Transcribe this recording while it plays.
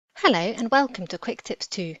Hello and welcome to Quick Tips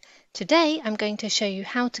 2. Today I'm going to show you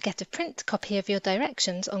how to get a print copy of your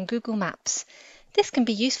directions on Google Maps. This can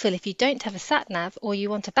be useful if you don't have a satnav or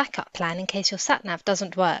you want a backup plan in case your satnav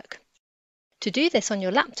doesn't work. To do this on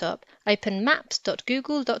your laptop, open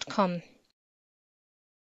maps.google.com.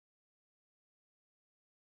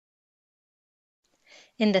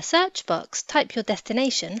 In the search box, type your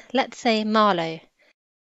destination, let's say Marlow.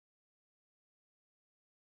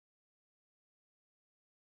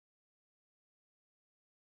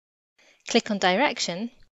 Click on Direction.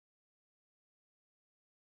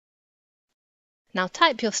 Now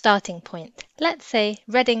type your starting point, let's say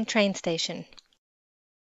Reading train station.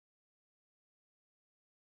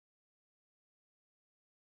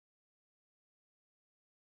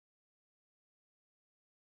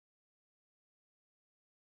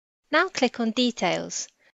 Now click on Details.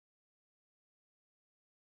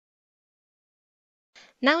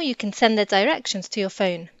 Now you can send the directions to your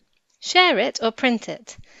phone. Share it or print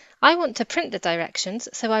it. I want to print the directions,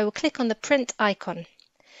 so I will click on the print icon.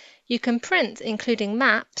 You can print including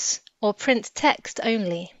maps or print text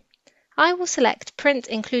only. I will select print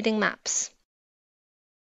including maps.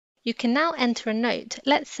 You can now enter a note,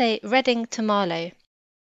 let's say Reading to Marlow.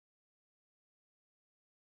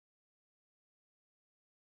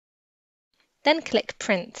 Then click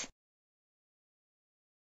print.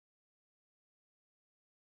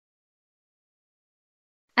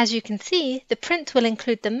 As you can see, the print will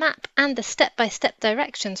include the map and the step-by-step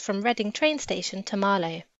directions from Reading train station to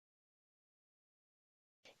Marlow.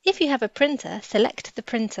 If you have a printer, select the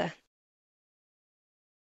printer.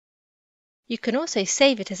 You can also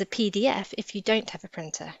save it as a PDF if you don't have a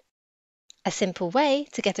printer. A simple way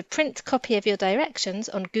to get a print copy of your directions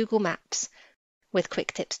on Google Maps. With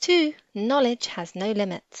Quick Tips 2, knowledge has no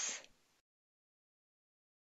limits.